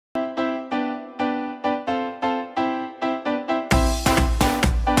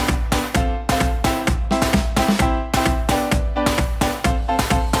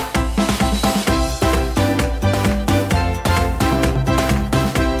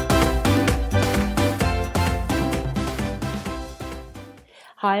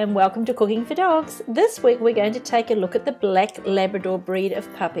Hi and welcome to Cooking for Dogs. This week we're going to take a look at the Black Labrador breed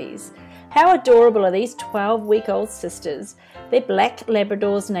of puppies. How adorable are these 12-week-old sisters? They're Black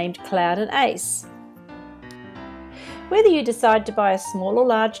Labradors named Cloud and Ace. Whether you decide to buy a small or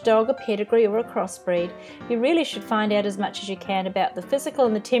large dog, a pedigree or a crossbreed, you really should find out as much as you can about the physical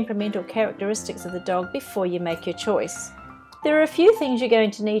and the temperamental characteristics of the dog before you make your choice. There are a few things you're going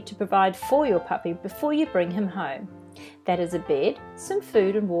to need to provide for your puppy before you bring him home. That is a bed, some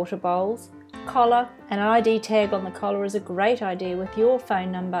food and water bowls, collar. An ID tag on the collar is a great idea with your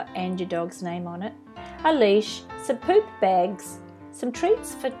phone number and your dog's name on it, a leash, some poop bags, some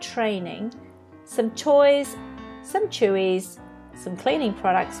treats for training, some toys, some chewies, some cleaning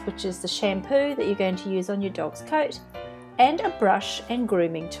products, which is the shampoo that you're going to use on your dog's coat, and a brush and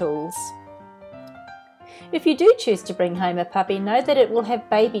grooming tools. If you do choose to bring home a puppy, know that it will have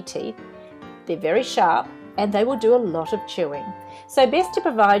baby teeth. They're very sharp and they will do a lot of chewing. So best to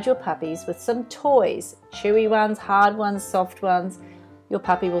provide your puppies with some toys, chewy ones, hard ones, soft ones. Your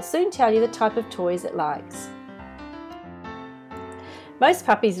puppy will soon tell you the type of toys it likes. Most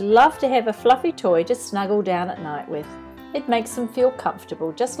puppies love to have a fluffy toy to snuggle down at night with. It makes them feel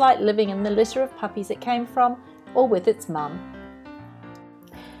comfortable, just like living in the litter of puppies it came from or with its mum.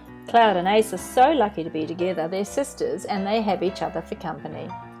 Cloud and Ace are so lucky to be together. They're sisters and they have each other for company.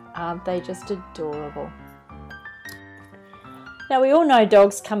 Aren't they just adorable? Now we all know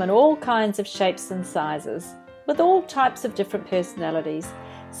dogs come in all kinds of shapes and sizes, with all types of different personalities,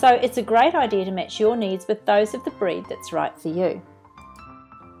 so it's a great idea to match your needs with those of the breed that's right for you.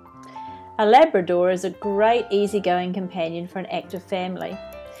 A Labrador is a great easygoing companion for an active family,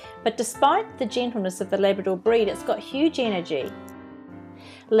 but despite the gentleness of the Labrador breed, it's got huge energy.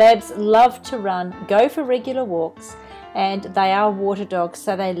 Labs love to run, go for regular walks, and they are water dogs,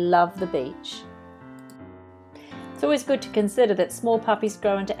 so they love the beach. It's always good to consider that small puppies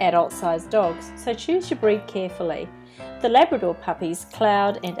grow into adult-sized dogs, so choose your breed carefully. The Labrador puppies,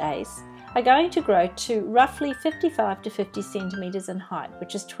 Cloud and Ace, are going to grow to roughly 55 to 50 centimetres in height,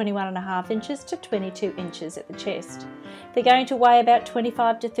 which is 21.5 inches to 22 inches at the chest. They're going to weigh about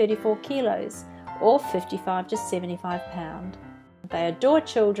 25 to 34 kilos, or 55 to 75 pounds. They adore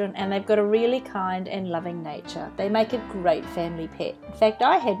children and they've got a really kind and loving nature. They make a great family pet. In fact,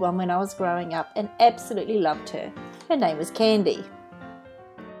 I had one when I was growing up and absolutely loved her. Her name was Candy.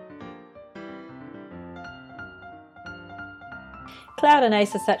 Cloud and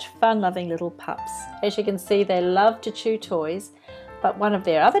Ace are such fun-loving little pups. As you can see, they love to chew toys, but one of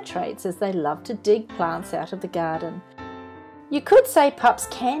their other traits is they love to dig plants out of the garden. You could say pups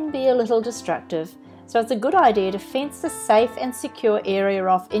can be a little destructive, so it's a good idea to fence a safe and secure area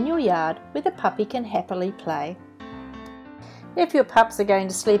off in your yard where the puppy can happily play. If your pups are going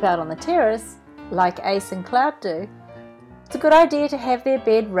to sleep out on the terrace, like Ace and Cloud do, it's a good idea to have their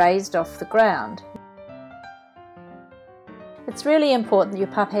bed raised off the ground. It's really important that your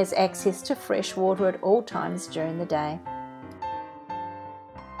pup has access to fresh water at all times during the day.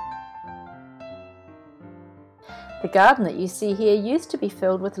 The garden that you see here used to be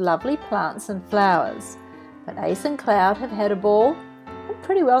filled with lovely plants and flowers, but Ace and Cloud have had a ball and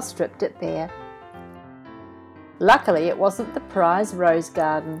pretty well stripped it bare. Luckily, it wasn't the prize rose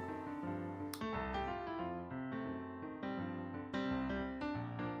garden.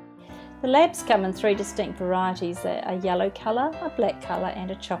 The Labs come in three distinct varieties. They're a yellow colour, a black colour and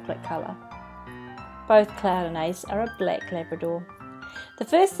a chocolate colour. Both Cloud and Ace are a Black Labrador. The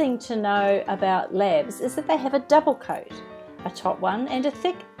first thing to know about Labs is that they have a double coat, a top one and a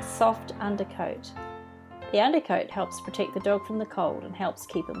thick, soft undercoat. The undercoat helps protect the dog from the cold and helps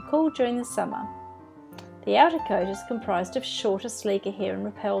keep him cool during the summer. The outer coat is comprised of shorter, sleeker hair and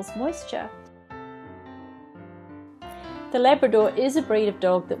repels moisture. The Labrador is a breed of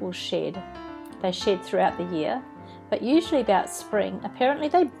dog that will shed. They shed throughout the year, but usually about spring, apparently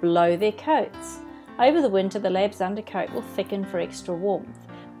they blow their coats. Over the winter, the Lab's undercoat will thicken for extra warmth.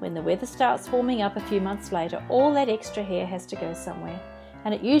 When the weather starts warming up a few months later, all that extra hair has to go somewhere,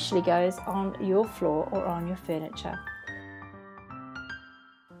 and it usually goes on your floor or on your furniture.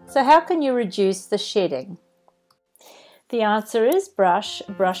 So how can you reduce the shedding? The answer is brush,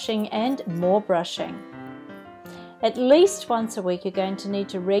 brushing and more brushing. At least once a week you're going to need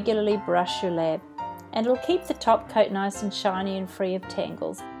to regularly brush your Lab, and it'll keep the top coat nice and shiny and free of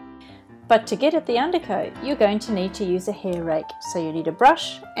tangles. But to get at the undercoat, you're going to need to use a hair rake, so you need a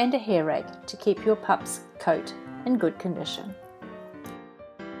brush and a hair rake to keep your pup's coat in good condition.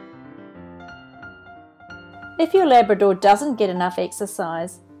 If your Labrador doesn't get enough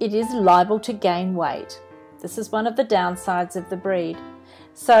exercise, it is liable to gain weight. This is one of the downsides of the breed.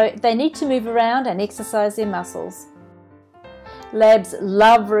 So they need to move around and exercise their muscles. Labs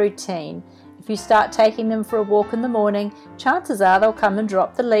love routine. If you start taking them for a walk in the morning, chances are they'll come and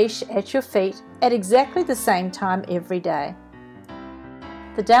drop the leash at your feet at exactly the same time every day.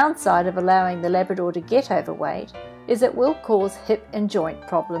 The downside of allowing the Labrador to get overweight is it will cause hip and joint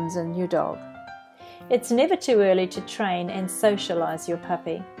problems in your dog. It's never too early to train and socialise your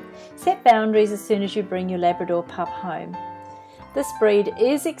puppy. Set boundaries as soon as you bring your Labrador pup home. This breed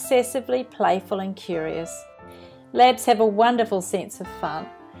is excessively playful and curious. Labs have a wonderful sense of fun,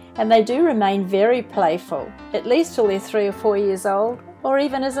 and they do remain very playful, at least till they're 3 or 4 years old, or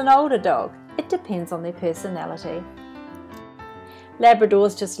even as an older dog. It depends on their personality.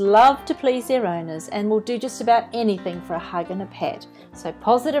 Labradors just love to please their owners and will do just about anything for a hug and a pat, so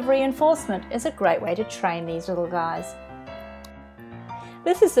positive reinforcement is a great way to train these little guys.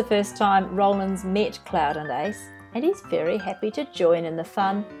 This is the first time Roland's met Cloud and Ace, and he's very happy to join in the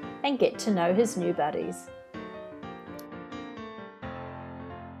fun and get to know his new buddies.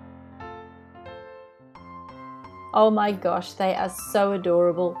 Oh my gosh, they are so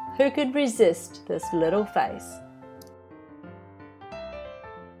adorable. Who could resist this little face?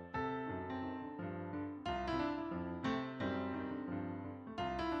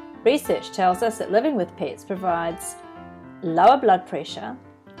 Research tells us that living with pets provides lower blood pressure,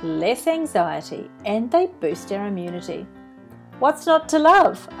 less anxiety, and they boost our immunity. What's not to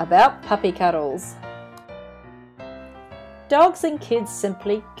love about puppy cuddles? Dogs and kids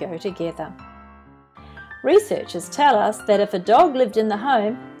simply go together. Researchers tell us that if a dog lived in the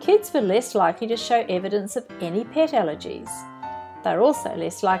home, kids were less likely to show evidence of any pet allergies. They're also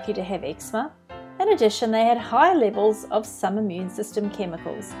less likely to have eczema. In addition, they had high levels of some immune system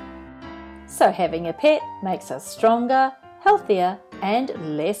chemicals. So having a pet makes us stronger, healthier,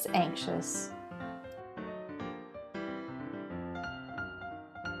 and less anxious.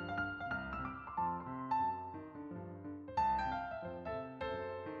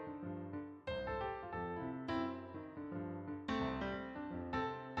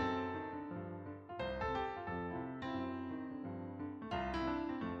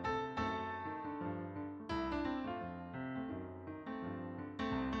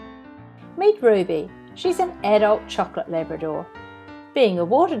 Meet Ruby. She's an adult chocolate Labrador. Being a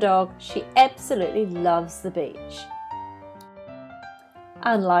water dog, she absolutely loves the beach.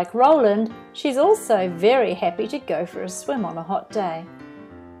 Unlike Roland, she's also very happy to go for a swim on a hot day.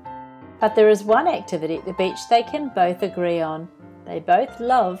 But there is one activity at the beach they can both agree on. They both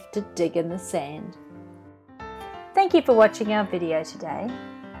love to dig in the sand. Thank you for watching our video today.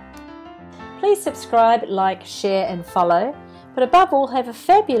 Please subscribe, like, share and follow. But above all, have a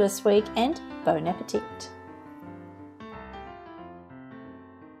fabulous week and bon appetit.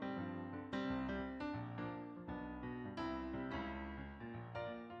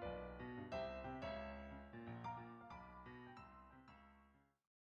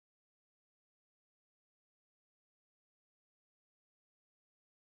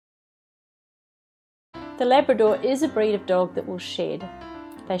 The Labrador is a breed of dog that will shed.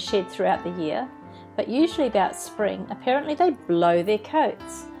 They shed throughout the year, but usually about spring, apparently they blow their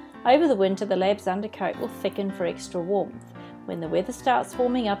coats. Over the winter, the Lab's undercoat will thicken for extra warmth. When the weather starts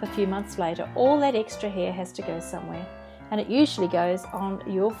warming up a few months later, all that extra hair has to go somewhere, and it usually goes on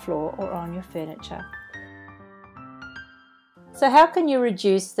your floor or on your furniture. So how can you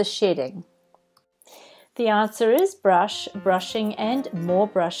reduce the shedding? The answer is brush, brushing and more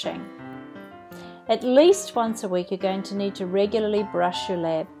brushing. At least once a week you're going to need to regularly brush your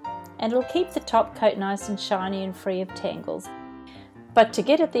Lab, and it'll keep the top coat nice and shiny and free of tangles. But to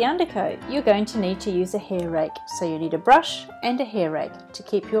get at the undercoat, you're going to need to use a hair rake, so you need a brush and a hair rake to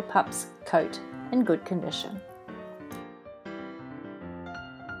keep your pup's coat in good condition.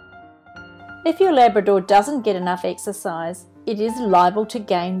 If your Labrador doesn't get enough exercise, it is liable to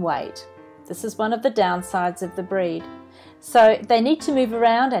gain weight. This is one of the downsides of the breed. So they need to move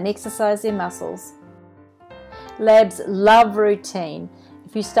around and exercise their muscles. Labs love routine.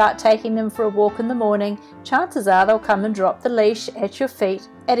 If you start taking them for a walk in the morning, chances are they'll come and drop the leash at your feet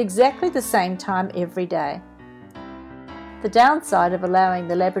at exactly the same time every day. The downside of allowing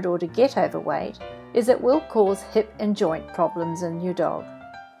the Labrador to get overweight is it will cause hip and joint problems in your dog.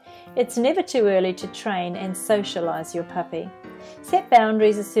 It's never too early to train and socialise your puppy. Set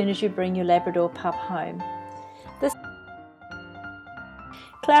boundaries as soon as you bring your Labrador pup home.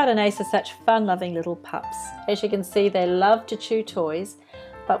 Cloud and Ace are such fun-loving little pups. As you can see, they love to chew toys,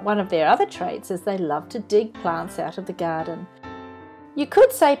 but one of their other traits is they love to dig plants out of the garden. You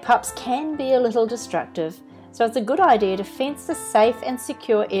could say pups can be a little destructive, so it's a good idea to fence a safe and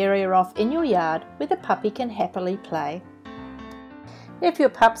secure area off in your yard where the puppy can happily play. If your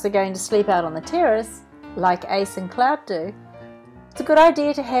pups are going to sleep out on the terrace, like Ace and Cloud do, It's a good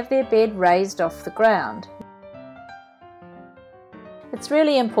idea to have their bed raised off the ground. It's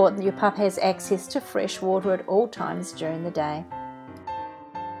really important that your pup has access to fresh water at all times during the day.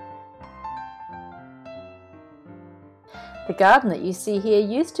 The garden that you see here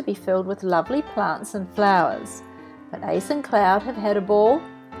used to be filled with lovely plants and flowers, but Ace and Cloud have had a ball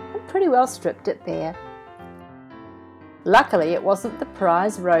and pretty well stripped it bare. Luckily, it wasn't the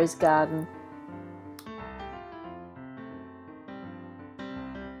prize rose garden.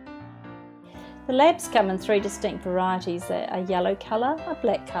 The labs come in 3 distinct varieties: a yellow colour, a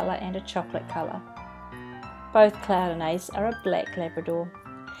black colour and a chocolate colour. Both Cloud and Ace are a black Labrador.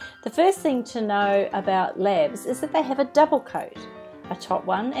 The first thing to know about labs is that they have a double coat, a top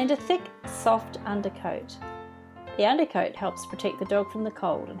one and a thick, soft undercoat. The undercoat helps protect the dog from the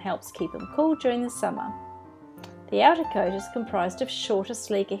cold and helps keep him cool during the summer. The outer coat is comprised of shorter,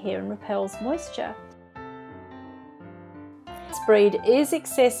 sleeker hair and repels moisture. This breed is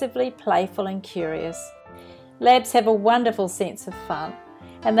excessively playful and curious. Labs have a wonderful sense of fun,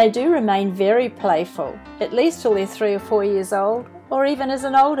 and they do remain very playful, at least till they're 3 or 4 years old, or even as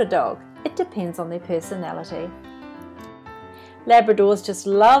an older dog. It depends on their personality. Labradors just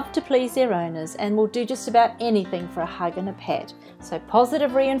love to please their owners and will do just about anything for a hug and a pat, so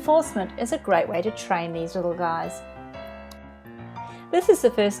positive reinforcement is a great way to train these little guys. This is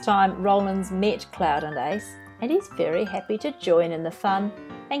the first time Roland's met Cloud and Ace, and he's very happy to join in the fun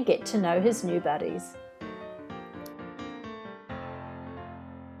and get to know his new buddies.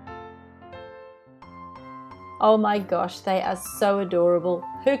 Oh my gosh, they are so adorable.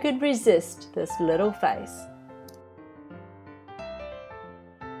 Who could resist this little face?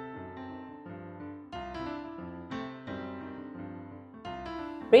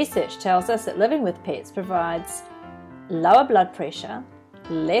 Research tells us that living with pets provides lower blood pressure,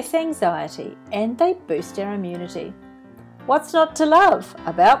 less anxiety, and they boost our immunity. What's not to love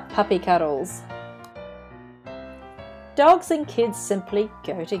about puppy cuddles? Dogs and kids simply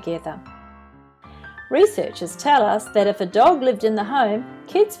go together. Researchers tell us that if a dog lived in the home,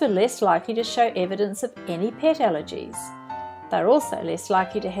 kids were less likely to show evidence of any pet allergies. They're also less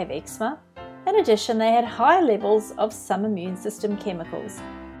likely to have eczema. In addition, they had high levels of some immune system chemicals.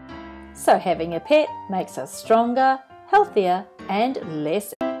 So having a pet makes us stronger, healthier, and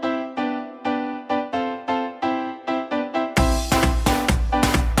less.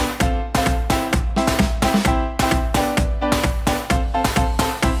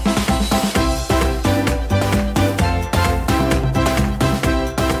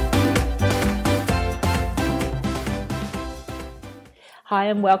 Hi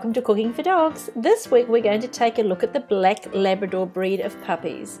and welcome to Cooking for Dogs. This week we're going to take a look at the black Labrador breed of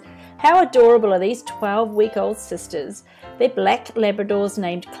puppies. How adorable are these 12-week-old sisters? They're black Labradors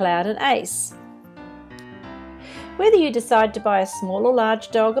named Cloud and Ace. Whether you decide to buy a small or large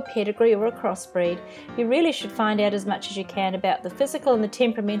dog, a pedigree or a crossbreed, you really should find out as much as you can about the physical and the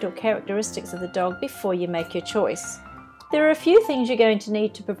temperamental characteristics of the dog before you make your choice. There are a few things you're going to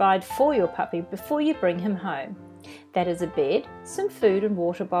need to provide for your puppy before you bring him home. That is a bed, some food and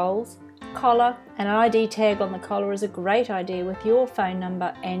water bowls, collar. An ID tag on the collar is a great idea with your phone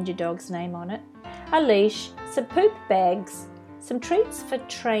number and your dog's name on it, a leash, some poop bags, some treats for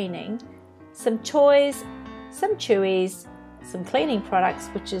training, some toys, some chewies, some cleaning products,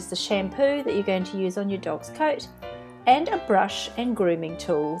 which is the shampoo that you're going to use on your dog's coat, and a brush and grooming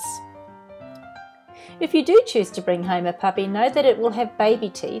tools. If you do choose to bring home a puppy, know that it will have baby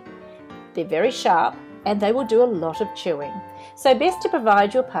teeth. They're very sharp and they will do a lot of chewing. So best to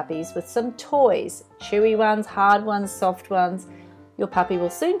provide your puppies with some toys, chewy ones, hard ones, soft ones. Your puppy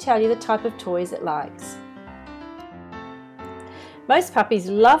will soon tell you the type of toys it likes. Most puppies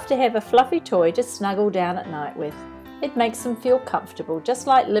love to have a fluffy toy to snuggle down at night with. It makes them feel comfortable, just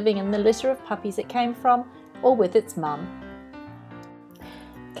like living in the litter of puppies it came from or with its mum.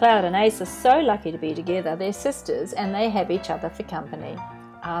 Cloud and Ace are so lucky to be together. They're sisters and they have each other for company.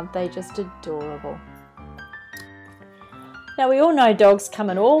 Aren't they just adorable? Now we all know dogs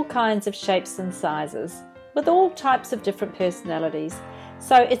come in all kinds of shapes and sizes, with all types of different personalities,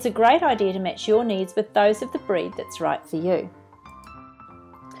 so it's a great idea to match your needs with those of the breed that's right for you.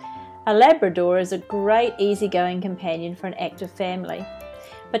 A Labrador is a great easygoing companion for an active family,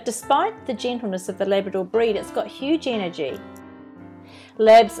 but despite the gentleness of the Labrador breed, it's got huge energy.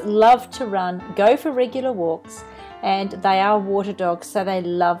 Labs love to run, go for regular walks, and they are water dogs, so they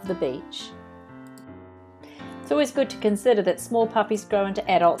love the beach. It's always good to consider that small puppies grow into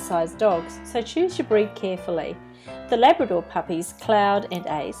adult-sized dogs, so choose your breed carefully. The Labrador puppies, Cloud and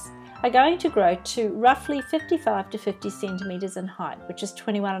Ace, are going to grow to roughly 55 to 50 centimetres in height, which is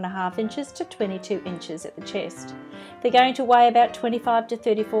 21.5 inches to 22 inches at the chest. They're going to weigh about 25 to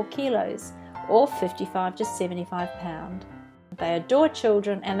 34 kilos, or 55 to 75 pounds. They adore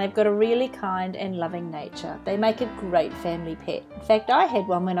children and they've got a really kind and loving nature. They make a great family pet. In fact, I had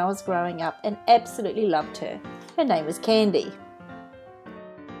one when I was growing up and absolutely loved her. Her name was Candy.